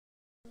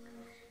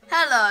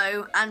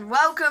Hello and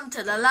welcome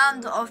to the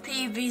land of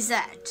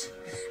PVZ,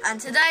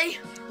 and today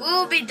we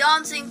will be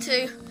dancing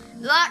to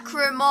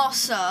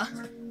Lacrimosa,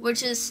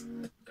 which is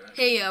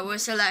here we're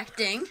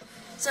selecting.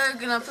 So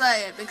we're going to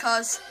play it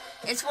because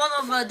it's one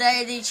of our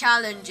daily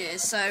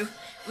challenges, so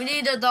we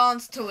need to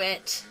dance to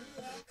it.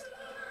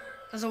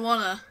 Because I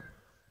wanna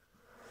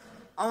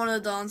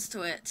dance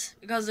to it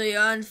because we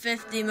earned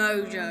 50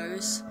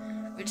 mojos,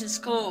 which is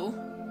cool.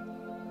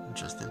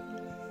 Interesting.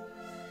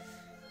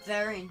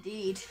 Very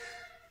indeed.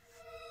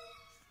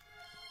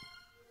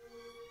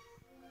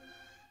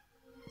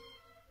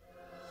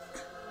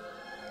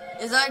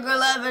 It's like we're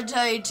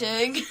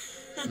levitating.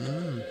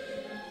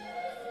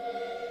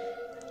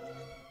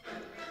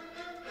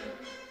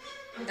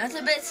 That's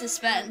a bit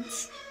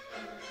suspense.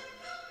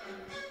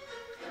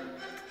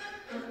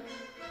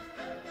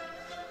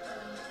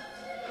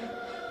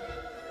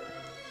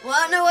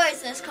 Well,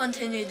 anyways, let's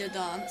continue the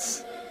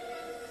dance.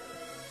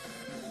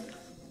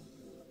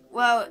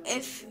 Well,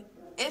 if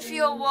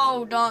you're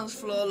wall dance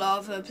floor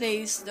lava,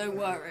 please don't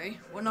worry.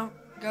 We're not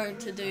going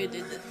to do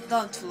the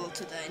dance floor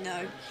today,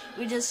 no.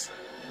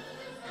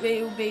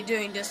 We will be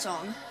doing the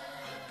song.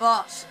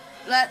 But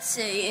let's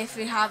see if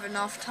we have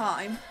enough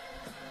time.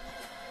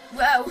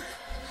 Well,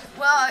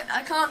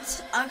 I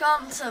can't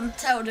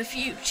tell the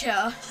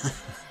future.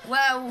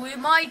 Well, we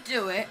might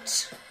do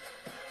it.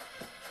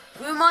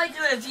 We might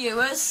do it,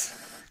 viewers.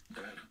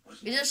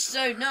 We just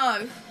don't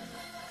know.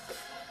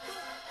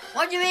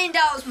 What do you mean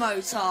that was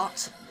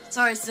Mozart?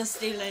 Sorry, it's just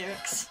the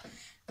lyrics.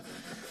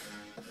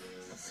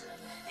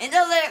 In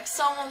the lyrics,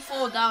 someone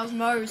thought that was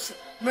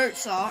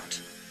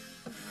Mozart,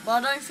 but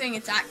I don't think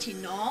it's actually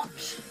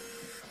not.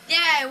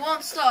 Yeah,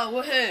 1 star,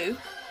 woohoo!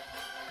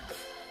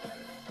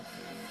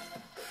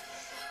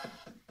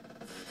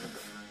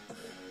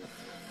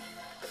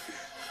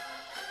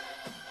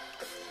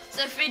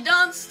 So if we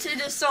dance to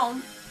the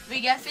song, we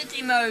get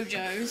 50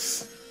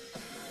 mojos,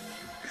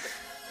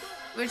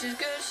 which is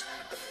good.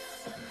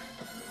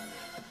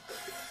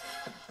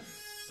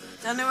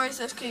 Anyways,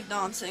 let's keep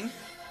dancing.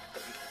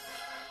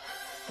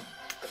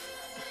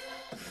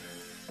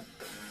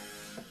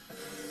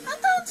 That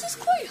dance is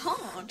quite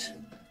hard.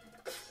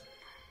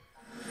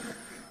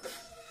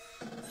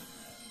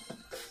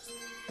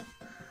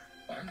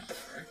 I'm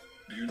sorry.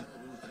 Do you know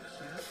who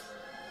this is?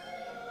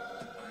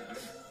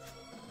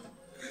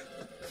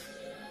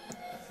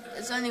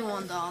 There's only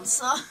one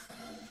dancer.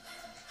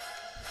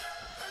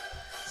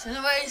 So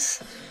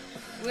anyways,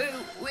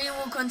 we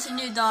will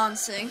continue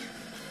dancing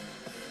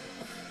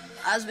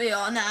as we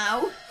are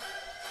now.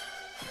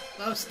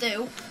 Well,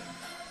 still.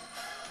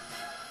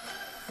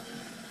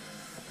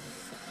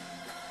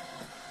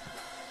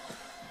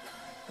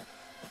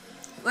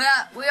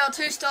 We are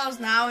 2 stars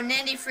now, and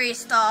nearly 3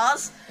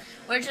 stars,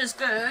 which is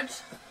good.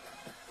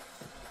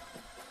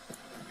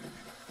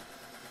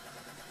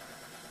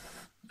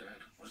 That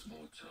was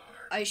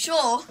Mozart. Are you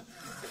sure?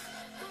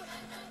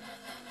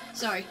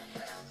 Sorry,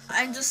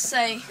 I'm just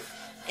saying.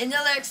 In the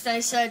lyrics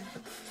they said,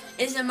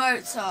 "Is it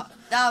Mozart?"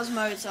 That was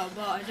Mozart,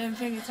 but I don't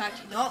think it's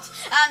actually not.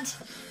 And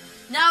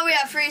now we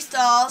have 3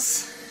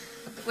 stars,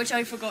 which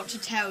I forgot to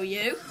tell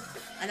you,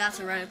 and that's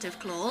a relative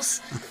clause.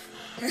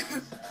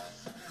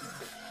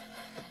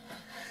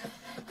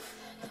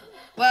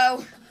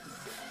 Well,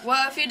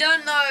 if you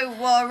don't know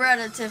what a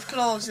relative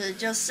clause is,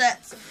 just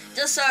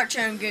search it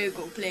on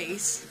Google,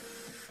 please.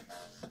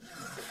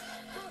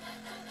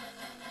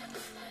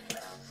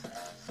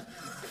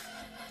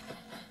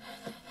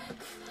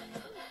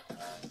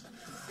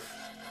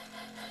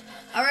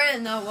 I really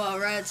don't know what a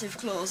relative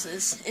clause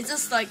is. It's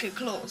just like a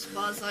clause,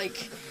 but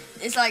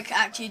it's like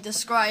actually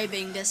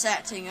describing the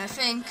setting, I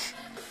think.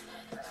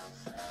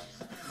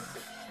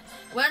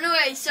 Well,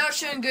 anyway,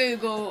 search on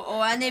Google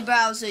or any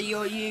browser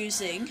you're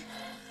using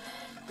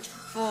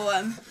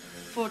for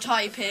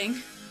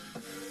typing.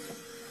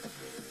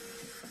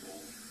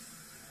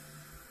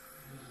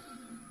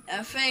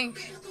 I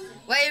think.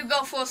 Well, you've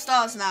got 4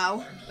 stars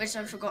now, which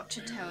I forgot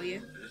to tell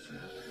you.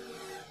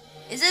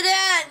 Is it the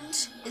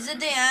end? Is it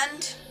the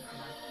end?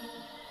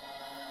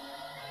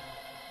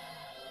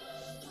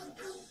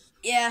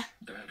 Yeah.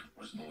 That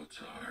was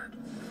Mozart.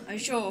 Are you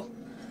sure?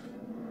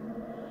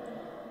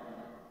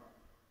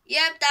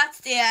 Yep, that's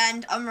the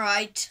end. I'm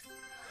right.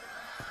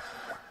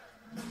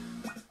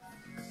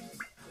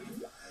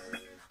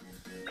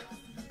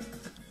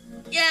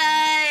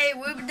 Yay!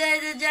 We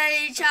did the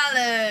daily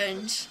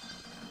challenge.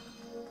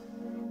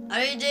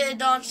 I did a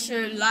dance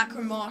to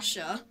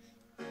Lacrimosa.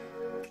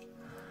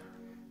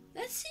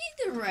 Let's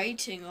see the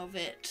rating of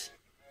it.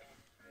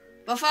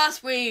 But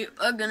first we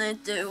are gonna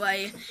do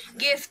a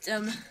gift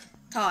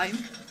time.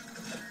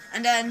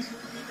 And then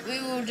we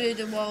will do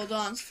the wall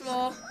dance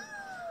floor.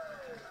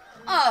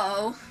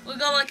 Oh, we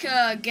got like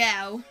a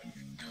gal. No,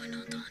 we're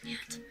not done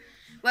yet.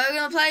 Well, we're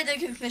gonna play the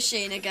gift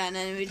machine again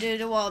and we do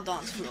the wall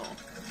dance floor.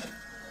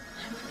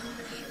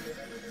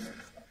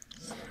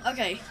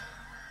 Okay,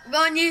 we're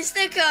going to use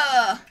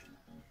sticker.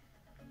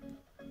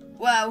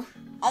 Well,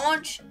 I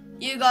want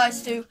you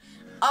guys to,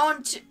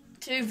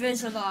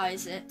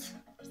 visualize it.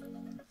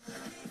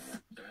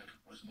 That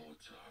was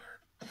Mozart.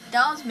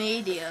 That was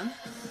medium.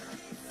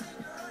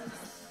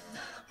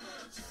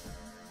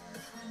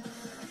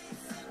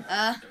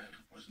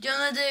 Do you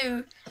wanna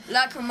do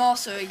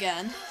Lacrimosa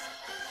again?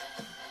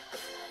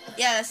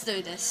 Yeah, let's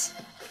do this.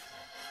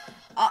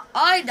 I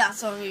like that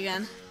song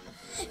again.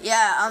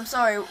 Yeah, I'm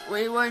sorry,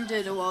 we won't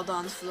do the world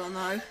dance floor,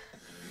 no.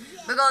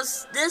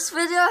 Because this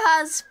video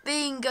has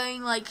been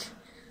going like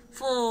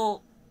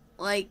for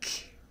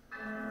like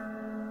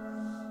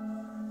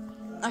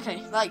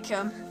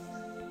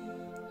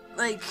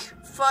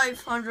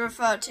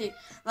 530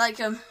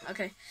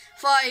 okay,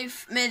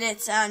 5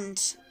 minutes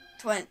and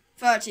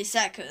 30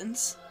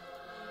 seconds.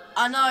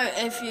 I know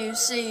if you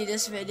see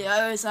this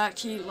video it's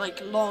actually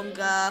like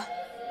longer.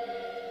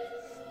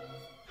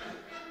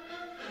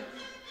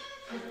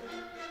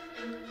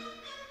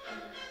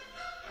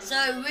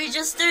 So we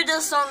just do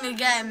the song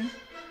again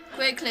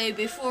quickly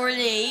before we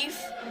leave.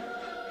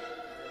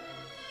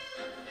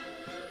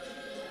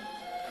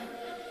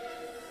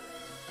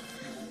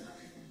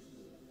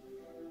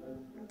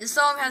 The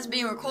song has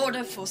been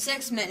recorded for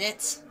 6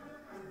 minutes.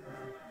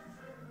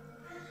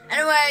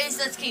 Anyways,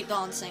 let's keep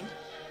dancing.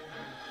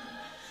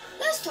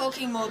 Let's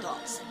talking more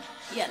dancing.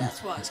 Yeah,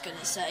 that's what I was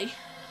gonna say.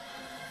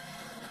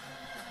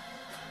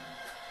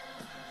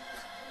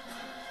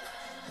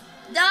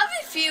 There are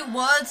a few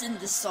words in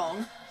this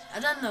song. I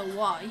don't know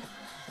why.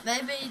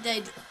 Maybe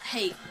they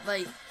hate,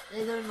 like,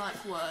 they don't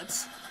like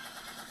words.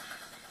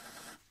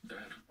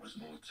 That was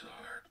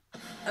Mozart.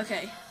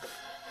 Okay.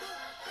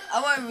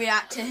 I won't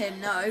react to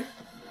him, no.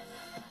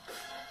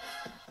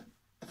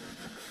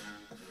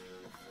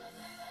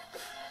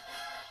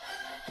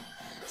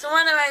 So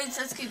anyways,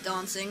 let's keep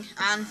dancing.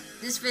 And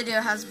this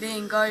video has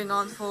been going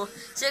on for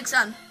 6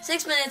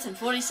 minutes and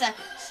 40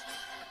 seconds.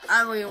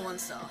 And we're 1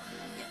 star.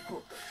 Yeah,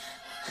 cool.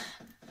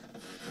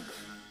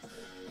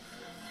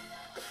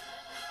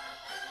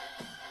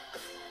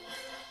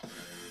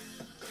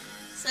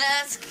 So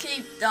let's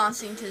keep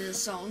dancing to the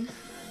song.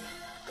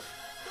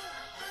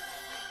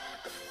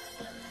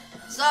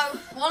 So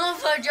one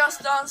of the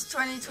Just Dance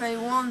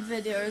 2021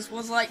 videos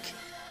was like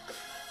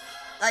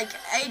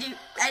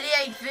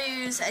 88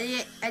 views,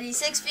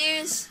 86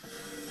 views.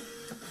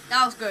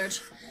 That was good.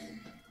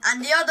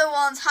 And the other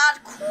ones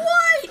had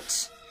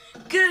quite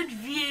good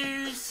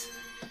views.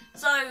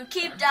 So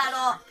keep that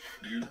up.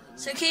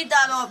 So keep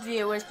that up,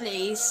 viewers,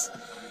 please,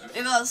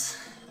 because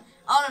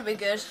I want to be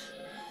good.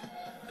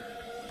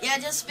 Yeah,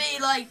 just be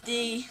like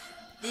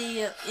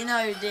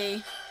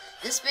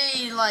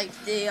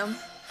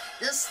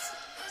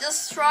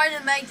just try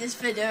to make this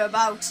video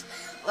about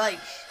like,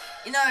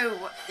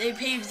 the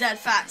PZ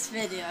Facts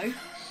video.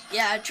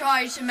 Yeah,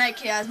 try to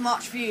make it as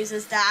much views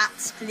as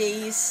that,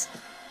 please.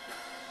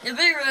 It'd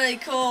be really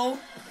cool.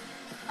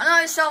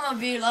 I know some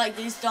of you like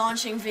these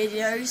dancing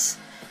videos,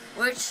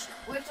 which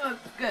are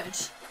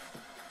good.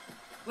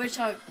 Which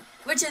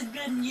is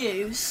good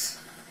news.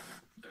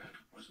 That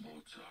was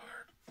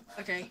Mozart.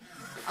 Okay,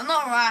 I'm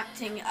not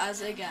reacting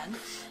as again.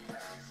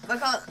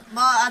 But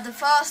at the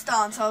first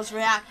dance I was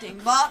reacting,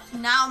 but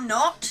now I'm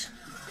not.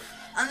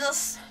 I'm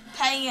just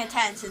paying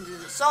attention to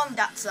the song,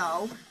 that's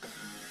all.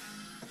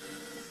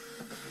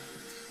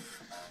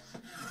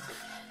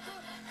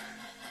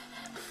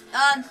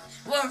 And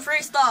we're on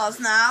 3 stars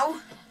now.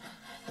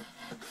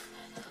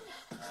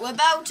 We're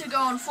about to go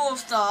on 4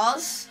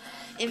 stars.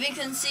 If you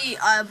can see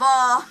a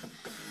bar,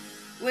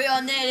 we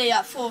are nearly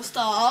at 4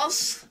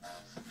 stars.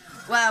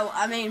 Well,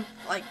 I mean,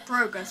 like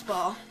progress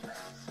bar,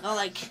 not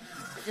like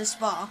this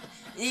bar.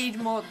 We need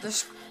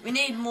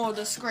more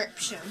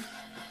description.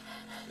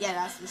 Yeah,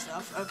 that's the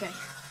stuff. Okay.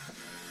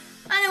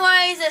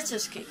 Anyways, let's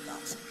just keep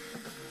dancing.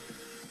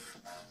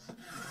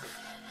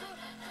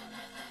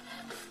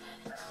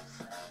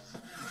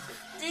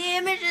 The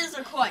images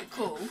are quite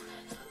cool.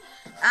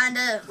 And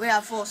we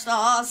have 4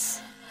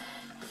 stars.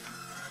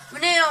 We're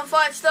nearly on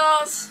 5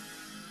 stars.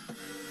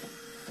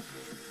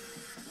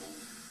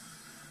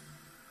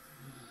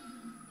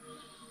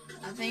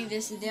 I think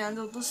this is the end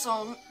of the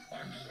song.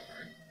 I'm sorry.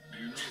 Do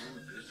you know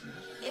who this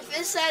is? If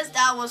it says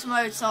that was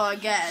Mozart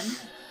again,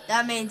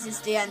 that means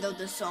it's the end of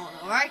the song,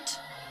 alright?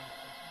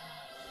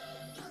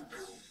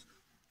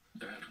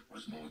 That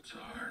was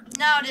Mozart.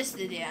 Now this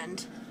is the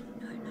end.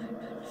 No.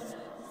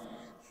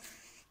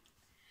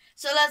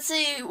 So let's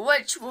see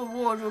which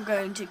reward we're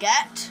going to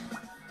get.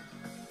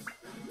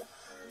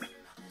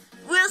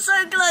 We're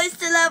so close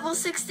to level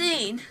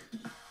 16.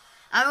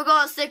 And we've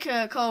got a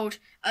sticker called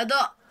I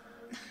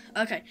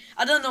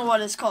don't know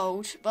what it's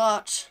called,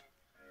 but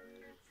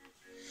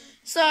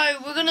so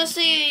we're gonna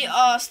see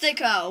our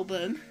sticker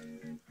album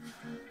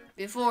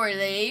before we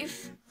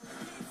leave.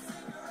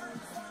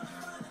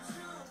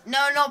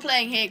 No, not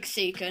playing Hig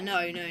Seeker. No.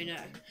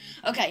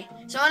 Okay,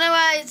 so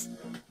anyways,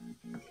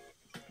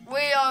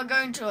 we are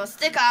going to a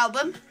sticker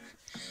album.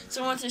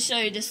 So I want to show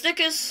you the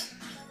stickers.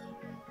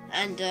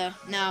 And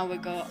now we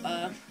got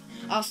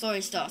our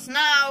story starts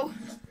now.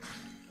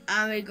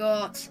 And we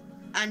got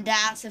and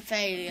that's a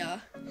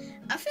failure.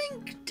 I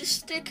think the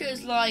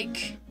stickers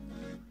like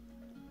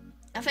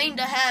I think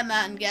the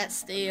hairman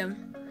gets the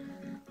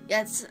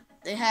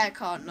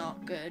haircut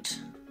not good.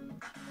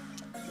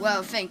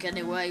 Well, think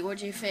anyway. What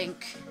do you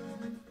think?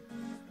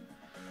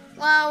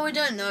 Well, we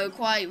don't know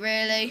quite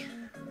really.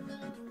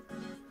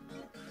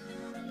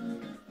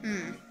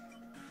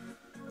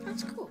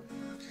 That's cool.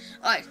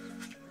 Alright.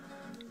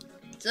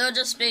 So I'll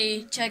just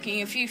be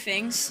checking a few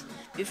things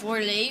before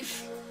we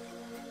leave.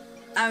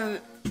 And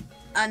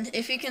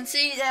if you can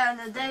see there in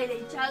the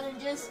daily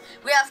challenges,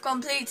 we have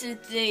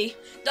completed the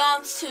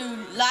dance to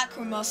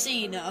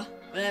Lacrimosa,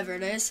 whatever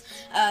it is.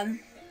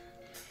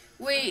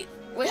 We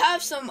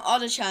have some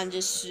other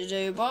challenges to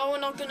do, but we're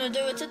not gonna do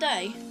it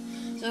today.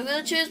 So I'm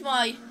gonna choose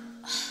my.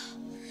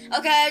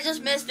 Okay, I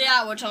just missed the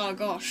avatar.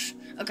 Gosh.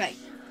 Okay,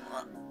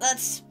 well,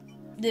 let's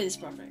do this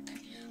perfect.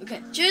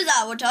 Okay, choose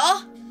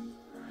avatar,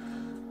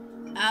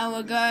 and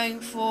we're going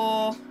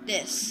for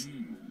this.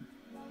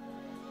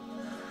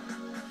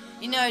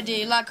 You know,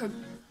 the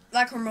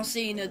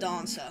Lacrimosa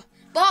dancer.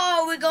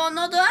 But we got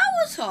another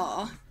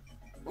avatar.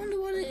 Wonder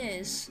what it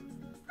is.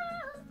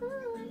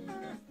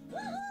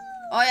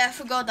 Oh yeah, I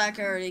forgot that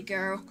girly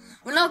girl.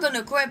 We're not gonna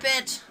equip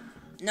it.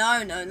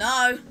 No.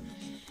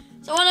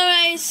 So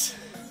anyways,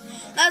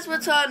 let's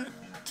return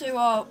to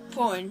our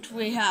point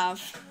we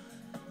have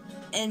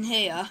in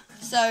here.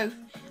 So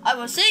I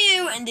will see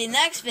you in the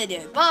next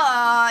video.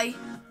 Bye!